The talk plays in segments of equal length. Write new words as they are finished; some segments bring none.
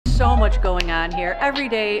so much going on here. Every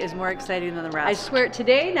day is more exciting than the rest. I swear,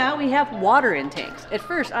 today now we have water intakes. At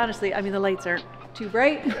first, honestly, I mean, the lights aren't too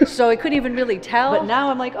bright, so I couldn't even really tell. But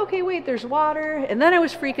now I'm like, okay, wait, there's water. And then I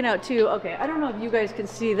was freaking out too. Okay, I don't know if you guys can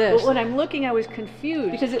see this, but when I'm looking, I was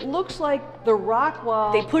confused because it looks like the rock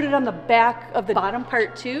wall, they put it on the back of the bottom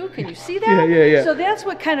part too. Can you see that? Yeah. So that's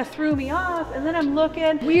what kind of threw me off. And then I'm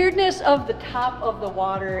looking, weirdness of the top of the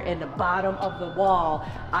water and the bottom of the wall.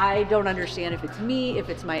 I don't understand if it's me, if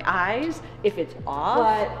it's my eyes, if it's off.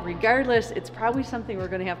 But regardless, it's probably something we're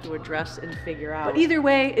gonna have to address and figure out. But either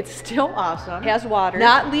way, it's still awesome. It has water,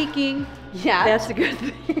 not leaking. Yeah, that's a good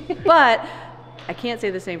thing. But I can't say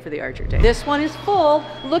the same for the Archer tank. This one is full.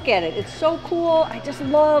 Look at it. It's so cool. I just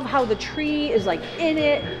love how the tree is like in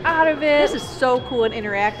it, out of it. This is so cool and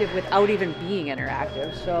interactive without even being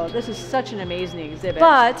interactive. So this is such an amazing exhibit.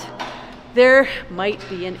 But there might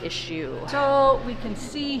be an issue. So we can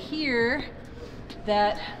see here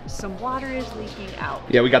that some water is leaking out.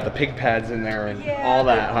 Yeah, we got the pig pads in there and all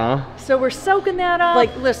that, huh? So we're soaking that up.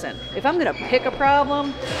 Like, listen, if I'm gonna pick a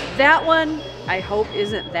problem, that one I hope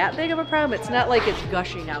isn't that big of a problem. It's not like it's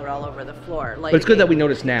gushing out all over the floor. Like, but it's good that we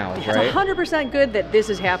notice now, it's right? It's 100% good that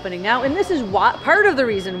this is happening now, and this is part of the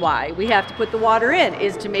reason why we have to put the water in,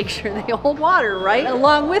 is to make sure they hold water, right?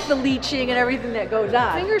 Along with the leaching and everything that goes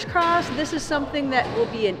on. Fingers crossed, this is something that will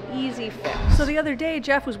be an easy fix. So the other day,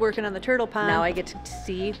 Jeff was working on the turtle pond. Now I get to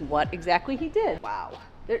see what exactly he did. Wow.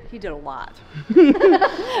 He did a lot.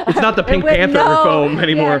 It's not the Pink Panther foam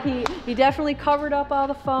anymore. Yeah, he definitely covered up all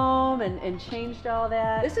the foam and changed all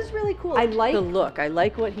that. This is really cool. I like the look. I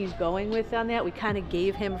like what he's going with on that. We kind of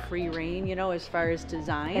gave him free reign, you know, as far as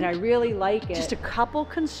design. And I really like it. Just a couple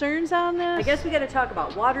concerns on this. I guess we got to talk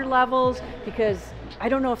about water levels, because I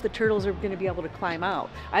don't know if the turtles are going to be able to climb out.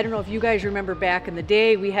 I don't know if you guys remember back in the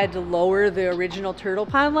day, we had to lower the original turtle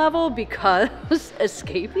pond level because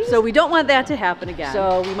escaping. So we don't want that to happen again.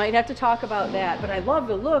 So we might have to talk about that. But I love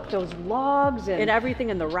the look, those logs and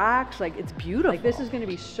everything and the rocks. Like, it's beautiful. Like, this is going to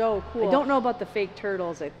be so cool. I don't know about the fake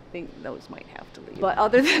turtles. I think those might have to leave. But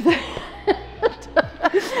other than that,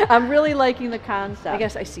 I'm really liking the concept. I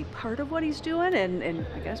guess I see part of what he's doing, and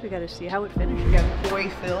I guess we got to see how it finishes. We got koi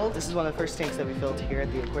filled. This is one of the first tanks that we filled here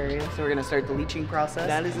at the aquarium. So we're gonna start the leaching process.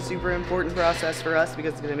 That is a super important process for us,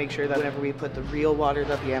 because it's gonna make sure that whenever we put the real water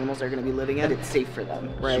that the animals are gonna be living in, it's safe for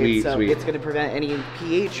them, right? Sweet, so sweet. It's gonna prevent any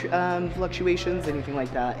pH fluctuations, anything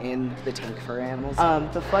like that in the tank for animals.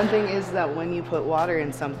 The fun thing is that when you put water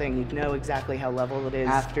in something, you know exactly how level it is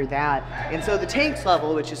after that. And so the tank's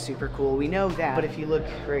level, which is super cool, we know that. But if you look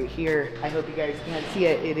right here, I hope you guys can see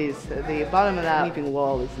it, it is, the bottom of that weeping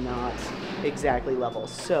wall is not exactly level.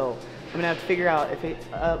 So I'm gonna have to figure out if it's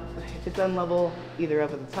up, if it's unlevel, either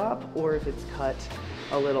up at the top, or if it's cut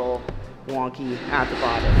a little wonky at the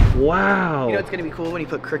bottom. Wow. You know, it's gonna be cool when you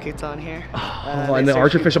put crickets on here. Oh, and the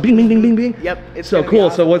artificial bing, bing, bing, bing, bing. Yep. It's so cool.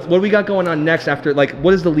 Awesome. So what do we got going on next after, like,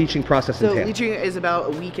 what is the leaching process So entail? leaching is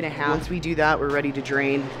about a week and a half. Once we do that, we're ready to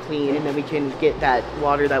drain, clean, and then we can get that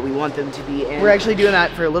water that we want them to be in. We're actually doing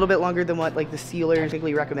that for a little bit longer than what like the sealers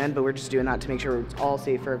typically recommend, but we're just doing that to make sure it's all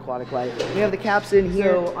safe for aquatic life. We have the caps in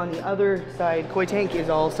here. So on the other side, koi tank is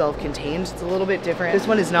all self-contained. It's a little bit different. This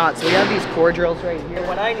one is not. So we have these core drills right here.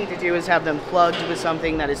 What I need to do is have them plugged with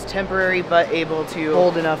something that is temporary but able to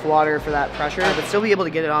hold enough water for that pressure, but still be able to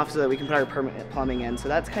get it off so that we can put our permanent plumbing in. So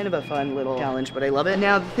that's kind of a fun little challenge, but I love it.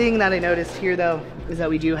 Now the thing that I noticed here though is that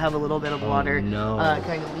we do have a little bit of water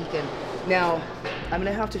kind of leaking. Now I'm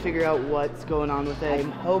gonna have to figure out what's going on with it.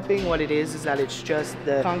 I'm hoping what it is that it's just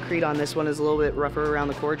the concrete on this one is a little bit rougher around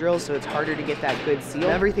the core drills, so it's harder to get that good seal.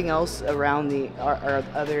 Everything else around our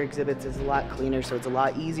other exhibits is a lot cleaner, so it's a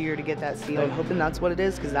lot easier to get that seal. I'm hoping that's what it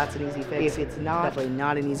is, because that's an easy fix. If it's not, definitely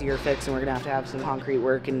not an easier fix, and we're gonna have some concrete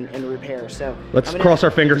work and repair. So let's cross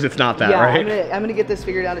our fingers it's not that, right? I'm gonna get this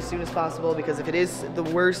figured out as soon as possible, because if it is the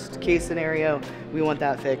worst case scenario, we want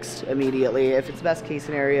that fixed immediately. If it's best case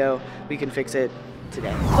scenario, we can fix it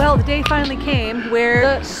today. Well, the day finally came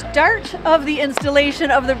where the start of the installation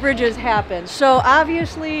of the bridges happened. So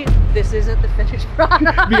obviously this isn't the finished product.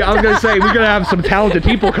 Yeah, I was gonna say, we're gonna have some talented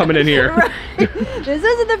people coming in here. Right. This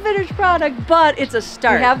isn't the finished product, but it's a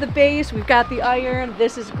start. We have the base, we've got the iron,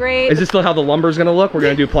 this is great. Is this still how the lumber's gonna look? We're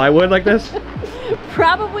gonna do plywood like this?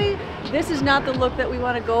 Probably. This is not the look that we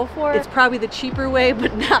want to go for. It's probably the cheaper way,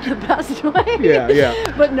 but not the best way. Yeah.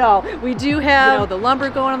 But no, we do have the lumber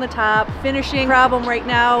going on the top. Finishing problem right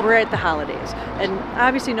now, we're at the holidays. And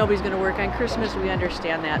obviously nobody's going to work on Christmas, we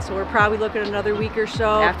understand that. So we're probably looking at another week or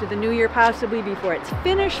so after the new year possibly before it's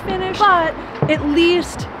finished. But at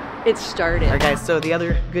least it started. All right, guys, so the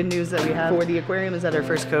other good news that we have for the aquarium is that our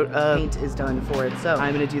first coat of paint is done for it. So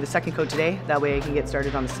I'm gonna do the second coat today. That way I can get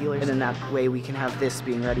started on the sealers, and then that way we can have this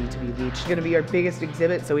being ready to be leached. It's gonna be our biggest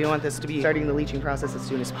exhibit, so we want this to be starting the leaching process as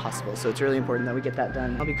soon as possible. So it's really important that we get that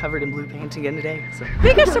done. I'll be covered in blue paint again today. So.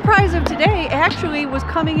 Biggest surprise of today actually was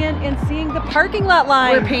coming in and seeing the parking lot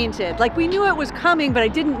line were painted. Like, we knew it was coming, but I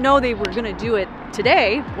didn't know they were gonna do it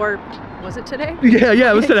today, or was it today?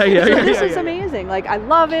 Yeah, it was today. Yeah. So this is amazing. Like, I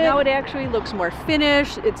love it. Now it actually looks more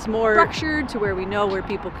finished. It's more structured to where we know where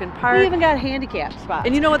people can park. We even got handicap spots.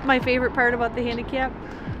 And you know what my favorite part about the handicap?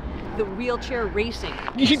 The wheelchair racing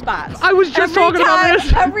spots. I was just talking about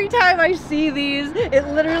this. Every time I see these, it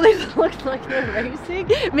literally looks like they're racing.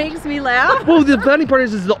 It makes me laugh. Well, the funny part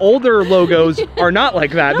is the older logos are not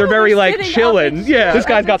like that. No, they're very like chilling. Yeah, this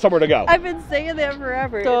guy's got somewhere to go. I've been saying that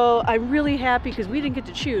forever. So I'm really happy because we didn't get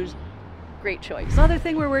to choose. Great choice. The other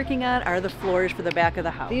thing we're working on are the floors for the back of the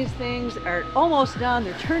house. These things are almost done.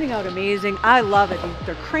 They're turning out amazing. I love it.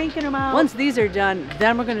 They're cranking them out. Once these are done,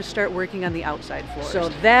 then we're going to start working on the outside floors. So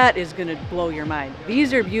that is going to blow your mind.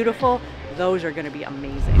 These are beautiful. Those are going to be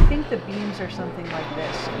amazing. I think the beams are something like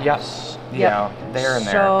this. Yes. Yeah, they're in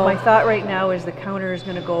there. So my thought right now is the counter is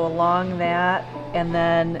going to go along that and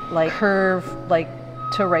then like curve like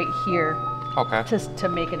to right here. Okay. To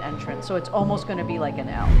make an entrance. So it's almost going to be like an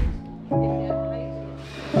L.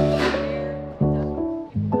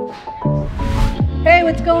 Hey,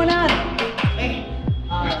 what's going on? Hey,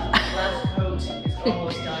 last coat is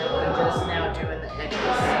almost done. I'm just now doing the edges.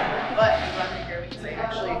 But I'm glad you're here because I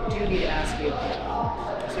actually do need to ask you.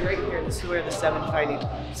 So right here, this is where the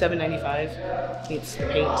 $7.95 meets the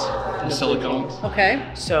paint. And the silicone.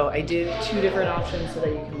 Okay. So I did two different options so that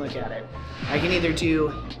you can look at it. I can either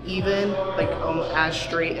do even, like as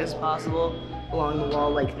straight as possible, along the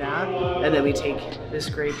wall like that, and then we take this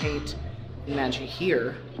gray paint and match it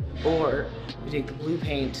here, or we take the blue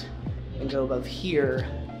paint and go above here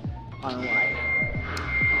on a line.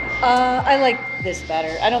 I like this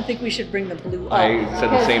better. I don't think we should bring the blue up. I said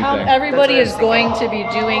the same thing. Everybody is going to be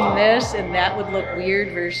doing this, and that would look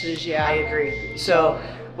weird versus, yeah. I agree. So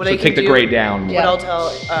what I can take the gray down. What I'll tell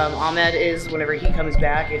Ahmed is whenever he comes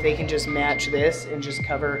back, if they can just match this and just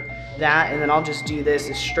cover that, and then I'll just do this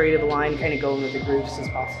as straight of a line, kind of going with the grooves as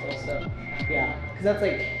possible. So yeah, because that's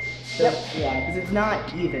like, yeah, because it's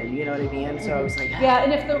not even, you know what I mean? So I was like, yeah,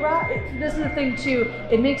 and if the rock, this is the thing too,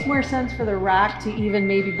 it makes more sense for the rock to even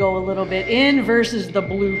maybe go a little bit in versus the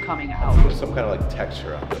blue coming out. There's some kind of like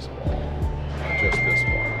texture on this wall, not just this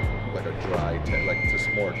one. Like a dry, like just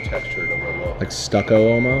more textured of a look. Like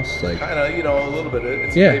stucco almost? Like kind of, you know, a little bit.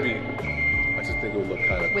 It's maybe, I just think it would look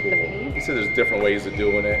kind of cool. He said there's different ways of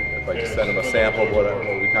doing it. If I just send him a sample of what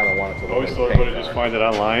we kind of want it to look like. I always told everybody just find it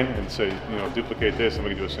online and say, you know, duplicate this and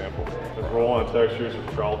we can do a sample. There's roll-on textures, there's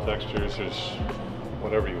trowel textures, there's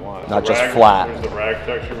whatever you want. Not just flat. There's the rag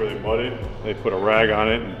texture where they mud it, they put a rag on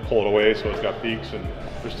it and pull it away so it's got peaks, and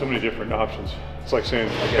there's so many different options. It's like saying,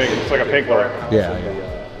 it's like a paint color. Yeah.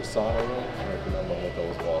 The sauna room, I don't remember what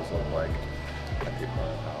those walls look like. At the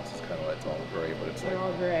apartment house, it's kind of like, it's all gray, but it's like,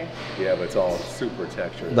 all gray. Yeah, but it's all super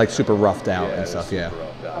textured. like super roughed out and stuff, super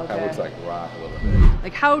roughed out. Kind of looks like rock a little bit.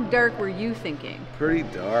 Like, how dark were you thinking? Pretty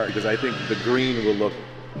dark, because I think the green will look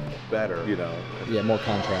better, you know. Yeah, more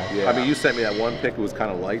contrast. Yeah. I mean, you sent me that one pic, it was kind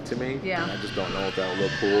of light to me. Yeah. I just don't know if that would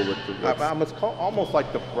look cool with the, almost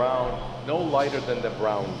like the brown, no lighter than the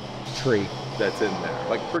brown Tree. that's in there.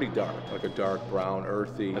 Like pretty dark, like a dark brown,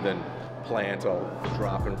 earthy, and then plants all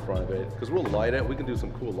drop in front of it. Because we'll light it, we can do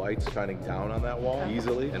some cool lights shining down on that wall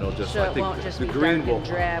easily, and it'll just, So I it think won't just the be green dark will. and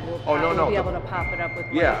drab. We'll No. be able to pop it up with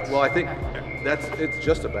Yeah, lights. well, I think it's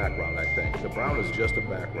just a background, I think. The brown is just a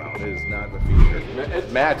background. It is not the feature.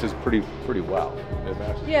 It matches pretty well. It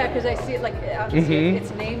matches. Yeah, because I see it like, obviously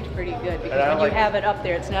it's named pretty good, because when you have it up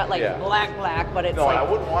there, it's not like black, but it's No, like. I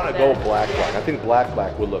wouldn't want to go black. I think black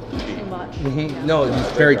would look cheap. Too much. No,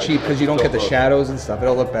 it's very cheap because you don't get the shadows and stuff.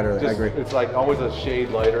 It'll look better. I agree. It's like always a shade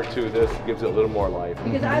lighter too. This gives it a little more life.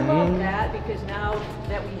 Because I love that, because now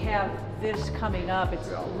that we have this coming up, it's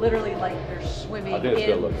literally like they're swimming I think it's in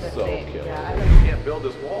gonna look the so thing. killer. Yeah, You can't build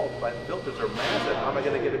this wall. My filters are massive. How am I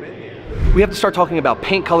going to get them in here? We have to start talking about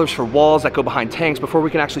paint colors for walls that go behind tanks before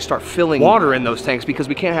we can actually start filling water in those tanks, because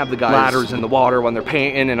we can't have the guys ladders in the water when they're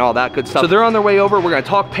painting and all that good stuff. So they're on their way over. We're gonna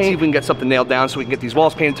talk paint, see if we can get something nailed down so we can get these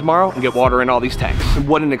walls painted tomorrow and get water in all these tanks. And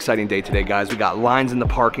what an exciting day today, guys. We got lines in the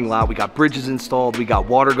parking lot, we got bridges installed, we got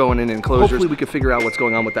water going in enclosures. Hopefully we can figure out what's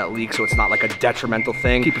going on with that leak so it's not like a detrimental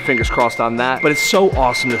thing. Keep your fingers crossed lost on that. But it's so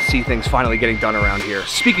awesome to see things finally getting done around here.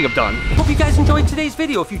 Speaking of done. Hope you guys enjoyed today's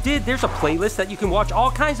video. If you did, there's a playlist that you can watch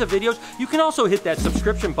all kinds of videos. You can also hit that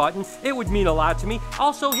subscription button. It would mean a lot to me.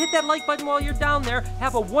 Also, hit that like button while you're down there.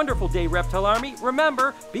 Have a wonderful day, Reptile Army.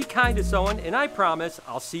 Remember, be kind to someone, and I promise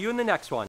I'll see you in the next one.